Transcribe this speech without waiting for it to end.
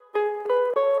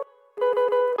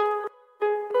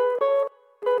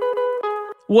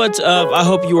What's up? I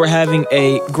hope you are having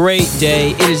a great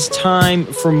day. It is time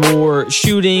for more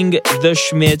Shooting the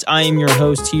Schmidt. I am your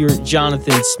host here,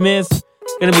 Jonathan Smith.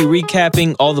 Going to be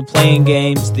recapping all the playing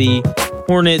games. The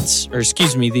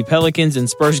Pelicans and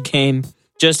Spurs game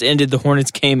just ended. The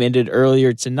Hornets game ended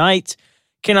earlier tonight.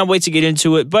 Cannot wait to get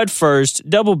into it. But first,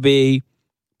 Double B,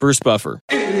 Bruce Buffer.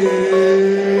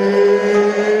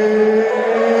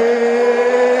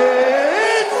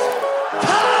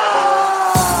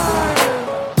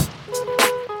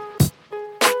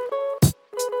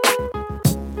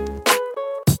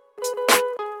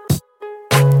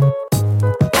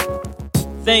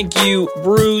 Thank you,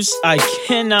 Bruce. I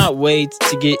cannot wait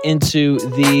to get into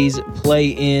these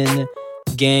play-in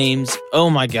games. Oh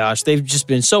my gosh, they've just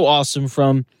been so awesome,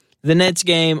 from the Nets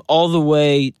game all the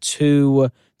way to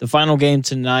the final game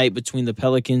tonight between the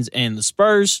Pelicans and the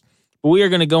Spurs. But we are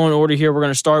going to go in order here. We're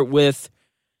going to start with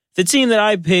the team that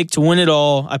I picked to win it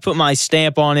all. I put my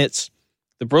stamp on it,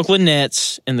 the Brooklyn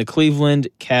Nets and the Cleveland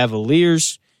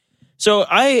Cavaliers. So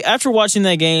after watching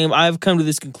that game, I've come to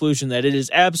this conclusion that it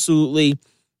is absolutely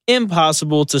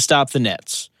impossible to stop the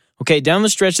Nets. Okay, down the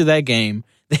stretch of that game,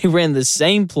 they ran the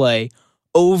same play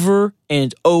over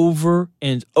and over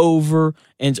and over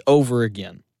and over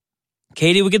again.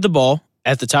 KD would get the ball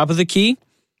at the top of the key.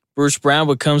 Bruce Brown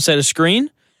would come set a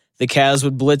screen. The Cavs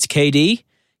would blitz KD.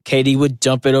 KD would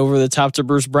dump it over the top to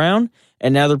Bruce Brown,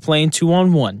 and now they're playing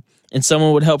 2-on-1. And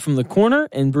someone would help from the corner,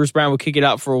 and Bruce Brown would kick it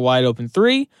out for a wide open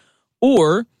three.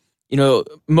 Or,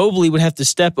 Mobley would have to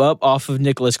step up off of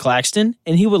Nicholas Claxton,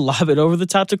 and he would lob it over the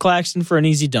top to Claxton for an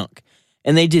easy dunk.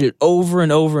 And they did it over and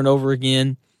over and over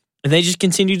again, and they just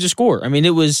continued to score. I mean, it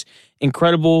was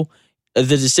incredible. The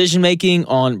decision-making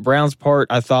on Brown's part,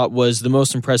 I thought, was the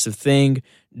most impressive thing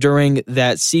during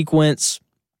that sequence.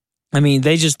 I mean,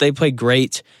 they played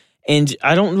great, and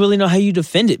I don't really know how you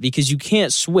defend it, because you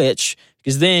can't switch,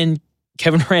 because then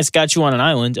Kevin Durant's got you on an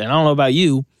island, and I don't know about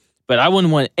you, but I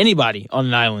wouldn't want anybody on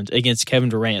an island against Kevin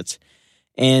Durant.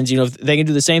 And, they can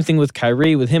do the same thing with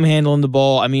Kyrie, with him handling the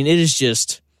ball. I mean,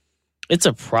 it's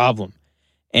a problem.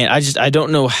 And I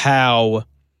don't know how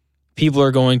people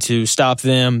are going to stop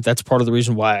them. That's part of the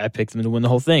reason why I picked them to win the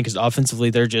whole thing, because offensively,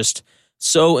 they're just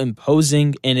so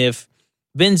imposing. And if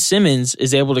Ben Simmons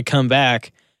is able to come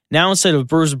back, now instead of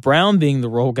Bruce Brown being the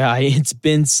role guy, it's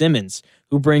Ben Simmons,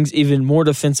 who brings even more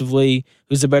defensively,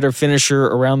 who's a better finisher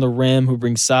around the rim, who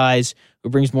brings size, who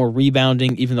brings more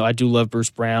rebounding, even though I do love Bruce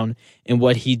Brown and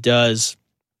what he does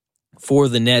for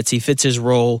the Nets. He fits his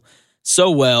role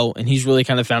so well, and he's really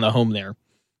kind of found a home there.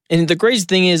 And the crazy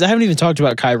thing is, I haven't even talked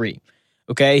about Kyrie.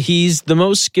 Okay, he's the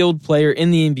most skilled player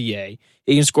in the NBA.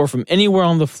 He can score from anywhere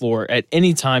on the floor at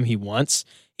any time he wants.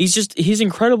 He's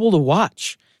incredible to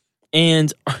watch.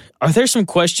 And are there some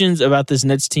questions about this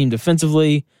Nets team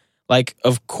defensively? Like,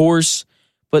 of course,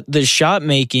 but the shot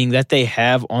making that they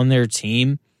have on their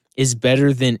team is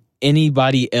better than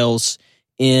anybody else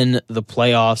in the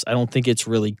playoffs. I don't think it's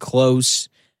really close.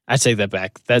 I take that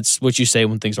back. That's what you say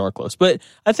when things are close. But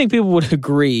I think people would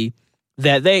agree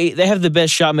that they have the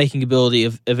best shot making ability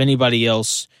of anybody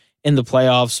else in the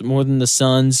playoffs, more than the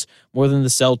Suns, more than the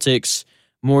Celtics,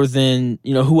 more than,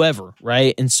 whoever,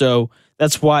 right? And so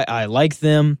that's why I like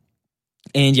them.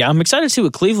 And yeah, I'm excited to see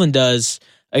what Cleveland does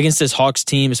against this Hawks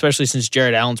team, especially since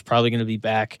Jared Allen's probably going to be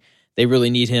back. They really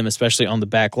need him, especially on the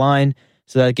back line.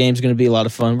 So that game's going to be a lot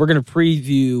of fun. We're going to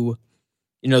preview,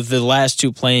 the last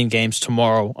two playing games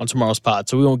tomorrow on tomorrow's pod.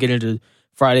 So we won't get into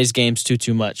Friday's games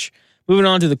too much. Moving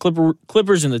on to the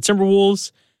Clippers and the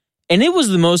Timberwolves. And it was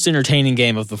the most entertaining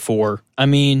game of the four. I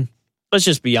mean, let's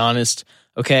just be honest.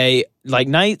 Okay, like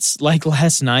nights like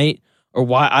last night are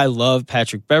why I love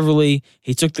Patrick Beverley.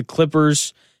 He took the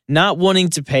Clippers, not wanting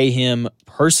to pay him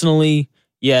personally.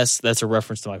 Yes, that's a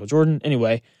reference to Michael Jordan.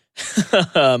 Anyway,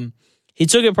 he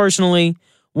took it personally,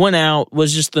 went out,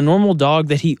 was just the normal dog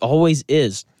that he always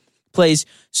is. Plays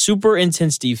super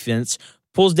intense defense,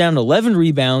 pulls down 11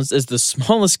 rebounds as the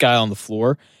smallest guy on the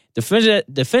floor, defended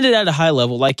at a high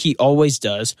level like he always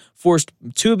does, forced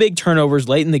 2 big turnovers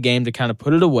late in the game to kind of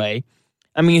put it away.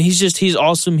 I mean, he's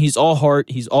awesome. He's all heart.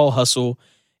 He's all hustle.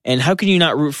 And how can you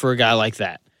not root for a guy like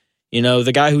that?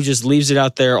 The guy who just leaves it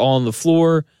out there all on the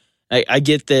floor. I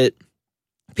get that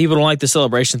people don't like the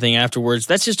celebration thing afterwards.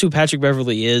 That's just who Patrick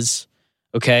Beverley is.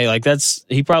 Okay, like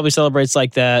he probably celebrates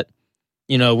like that,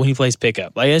 when he plays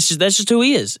pickup. Like that's just who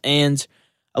he is. And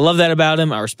I love that about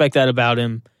him. I respect that about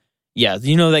him. Yeah,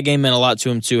 that game meant a lot to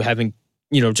him too, having,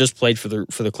 just played for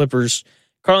the Clippers.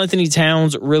 Karl-Anthony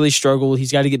Towns really struggled.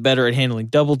 He's got to get better at handling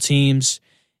double teams.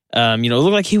 It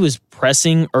looked like he was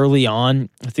pressing early on.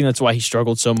 I think that's why he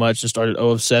struggled so much and started 0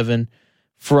 of 7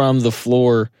 from the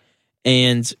floor.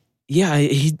 And yeah,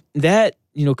 that,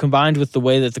 combined with the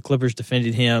way that the Clippers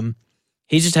defended him,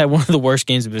 he just had one of the worst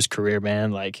games of his career,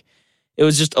 man. Like, it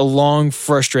was just a long,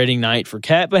 frustrating night for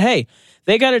Cat. But hey,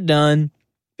 they got it done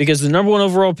because the number 1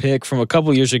 overall pick from a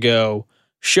couple years ago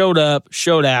showed up,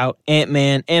 showed out.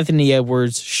 Ant-Man, Anthony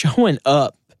Edwards showing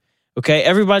up. Okay,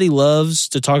 everybody loves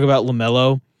to talk about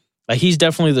LaMelo. Like, he's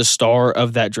definitely the star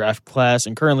of that draft class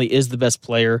and currently is the best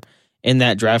player in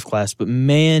that draft class. But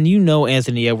man,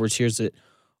 Anthony Edwards hears it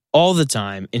all the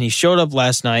time. And he showed up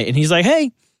last night and he's like,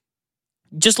 hey,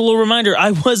 just a little reminder,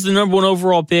 I was the number 1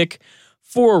 overall pick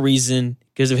for a reason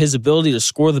because of his ability to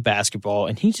score the basketball.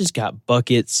 And he just got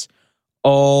buckets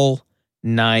all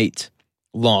night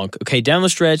long. Okay, down the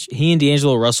stretch, he and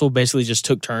D'Angelo Russell basically just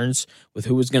took turns with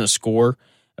who was going to score.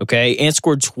 Okay, Ant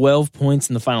scored 12 points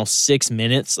in the final 6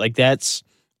 minutes. Like, that's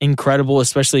incredible,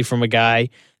 especially from a guy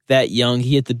that young.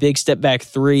 He hit the big step back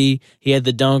 3. He had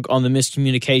the dunk on the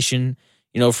miscommunication,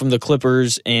 from the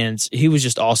Clippers, and he was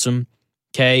just awesome.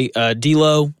 Okay,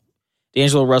 D'Angelo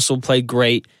Russell played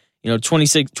great.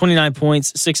 29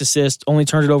 points, 6 assists, only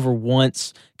turned it over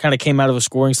once. Kind of came out of a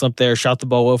scoring slump there, shot the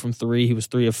ball well from 3. He was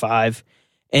 3 of 5.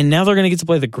 And now they're going to get to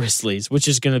play the Grizzlies, which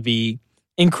is going to be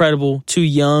incredible. 2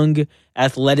 young,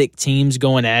 athletic teams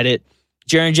going at it.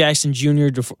 Jaren Jackson Jr.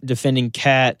 defending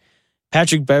Cat.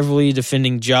 Patrick Beverley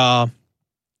defending Ja.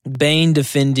 Bane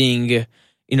defending,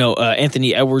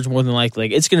 Anthony Edwards more than likely.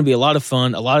 Like, it's going to be a lot of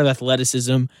fun, a lot of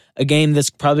athleticism, a game that's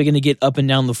probably going to get up and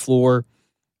down the floor.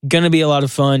 Going to be a lot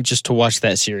of fun just to watch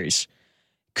that series.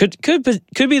 Could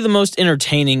be the most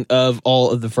entertaining of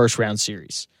all of the first round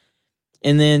series.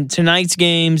 And then tonight's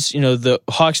games, the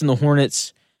Hawks and the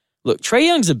Hornets. Look, Trae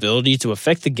Young's ability to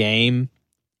affect the game,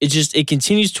 it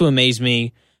continues to amaze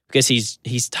me because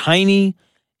he's tiny.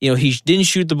 He didn't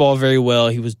shoot the ball very well.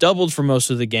 He was doubled for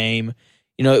most of the game,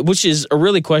 which is a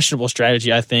really questionable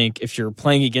strategy, I think, if you're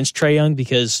playing against Trae Young,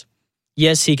 because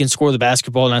yes, he can score the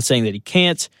basketball, not saying that he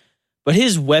can't, but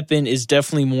his weapon is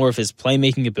definitely more of his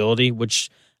playmaking ability, which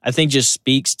I think just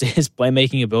speaks to his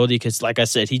playmaking ability because, like I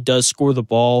said, he does score the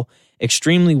ball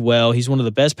extremely well. He's one of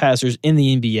the best passers in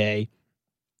the NBA.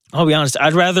 I'll be honest,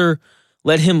 I'd rather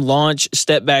let him launch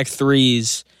step-back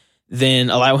threes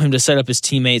than allow him to set up his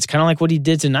teammates, kind of like what he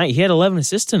did tonight. He had 11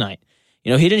 assists tonight.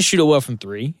 He didn't shoot it well from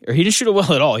 3, or he didn't shoot it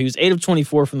well at all. He was 8 of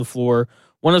 24 from the floor,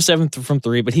 1 of 7 from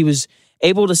 3, but he was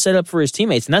able to set up for his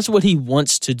teammates, and that's what he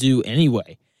wants to do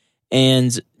anyway.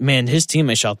 And, man, his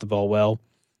teammates shot the ball well.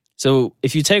 So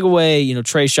if you take away,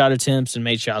 Trae's shot attempts and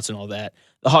made shots and all that,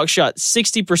 the Hawks shot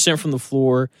 60% from the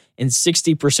floor and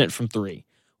 60% from 3,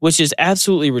 which is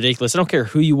absolutely ridiculous. I don't care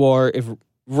who you are. If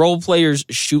role players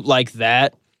shoot like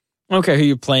that, I don't care who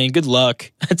you're playing. Good luck.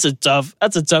 That's a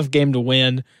tough game to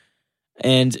win.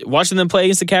 And watching them play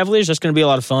against the Cavaliers, that's going to be a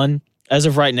lot of fun. As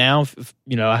of right now, if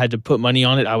I had to put money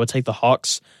on it, I would take the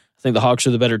Hawks. I think the Hawks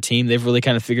are the better team. They've really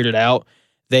kind of figured it out.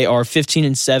 They are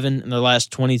 15-7 in their last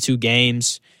 22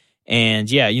 games. And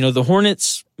yeah, the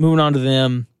Hornets, moving on to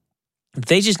them,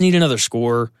 they just need another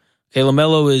scorer. Okay,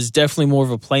 LaMelo is definitely more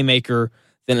of a playmaker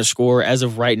than a scorer as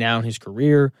of right now in his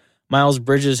career. Miles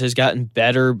Bridges has gotten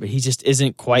better, but he just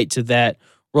isn't quite to that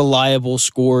reliable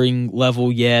scoring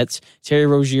level yet. Terry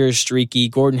Rozier is streaky.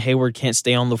 Gordon Hayward can't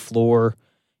stay on the floor.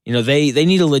 They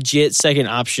need a legit second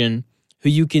option who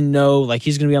you can know, like,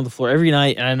 he's going to be on the floor every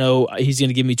night, and I know he's going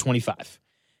to give me 25.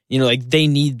 They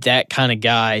need that kind of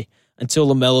guy until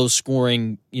LaMelo's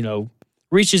scoring,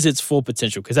 reaches its full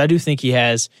potential, because I do think he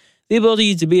has the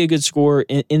ability to be a good scorer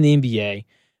in the NBA.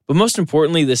 But most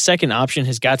importantly, the second option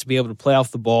has got to be able to play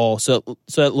off the ball so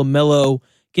that LaMelo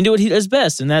can do what he does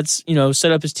best, and that's,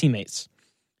 set up his teammates.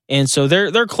 And so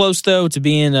they're close, though, to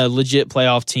being a legit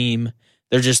playoff team.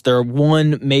 They're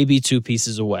 1, maybe 2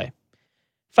 pieces away.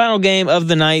 Final game of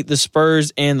the night, the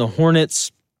Spurs and the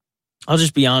Hornets. I'll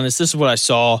just be honest, this is what I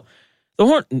saw.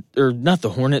 Not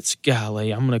the Hornets,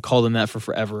 golly, I'm going to call them that for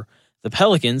forever. The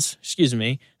Pelicans,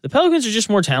 the Pelicans are just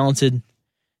more talented.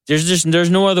 There's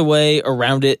no other way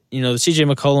around it. CJ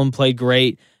McCollum played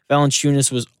great.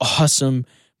 Valanciunas was awesome.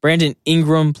 Brandon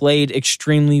Ingram played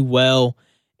extremely well.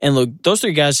 And look, those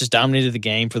 3 guys just dominated the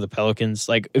game for the Pelicans.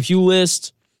 Like, if you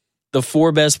list the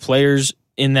 4 best players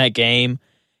in that game,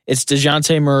 it's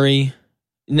DeJounte Murray,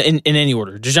 in any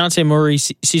order. DeJounte Murray,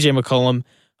 CJ McCollum,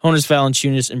 Jonas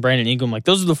Valanciunas, and Brandon Ingram. Like,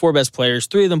 those are the 4 best players.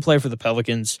 3 of them play for the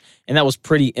Pelicans, and that was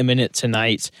pretty imminent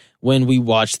tonight when we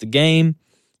watched the game.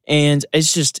 And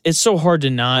it's so hard to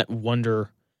not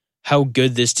wonder how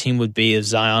good this team would be if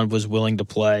Zion was willing to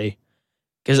play.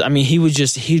 Because,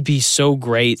 he'd be so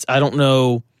great. I don't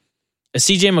know. A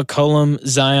CJ McCollum,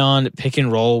 Zion pick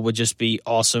and roll would just be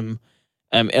awesome.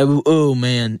 Oh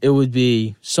man, it would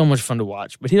be so much fun to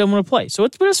watch. But he doesn't want to play,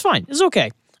 but it's fine. It's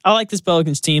okay. I like this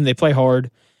Pelicans team. They play hard.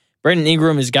 Brandon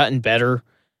Ingram has gotten better.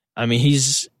 I mean,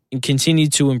 he's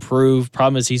continued to improve.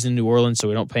 Problem is he's in New Orleans, so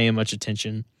we don't pay him much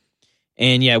attention.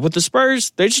 And yeah, with the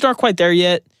Spurs, they just aren't quite there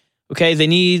yet. Okay, they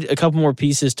need a couple more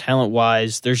pieces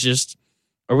talent-wise. There's just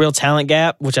a real talent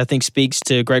gap, which I think speaks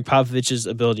to Greg Popovich's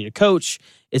ability to coach.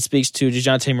 It speaks to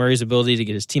DeJounte Murray's ability to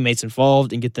get his teammates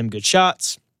involved and get them good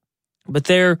shots. But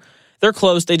they're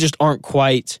close. They just aren't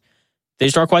quite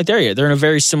there yet. They're in a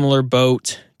very similar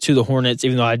boat to the Hornets,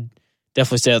 even though I'd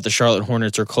definitely say that the Charlotte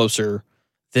Hornets are closer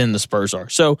than the Spurs are.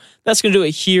 So that's going to do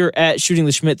it here at Shooting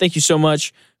the Schmidt. Thank you so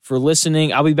much for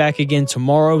listening. I'll be back again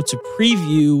tomorrow to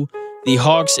preview the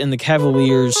Hawks and the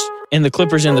Cavaliers and the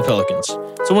Clippers and the Pelicans.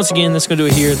 So once again, that's going to do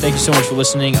it here. Thank you so much for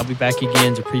listening. I'll be back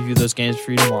again to preview those games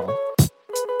for you tomorrow.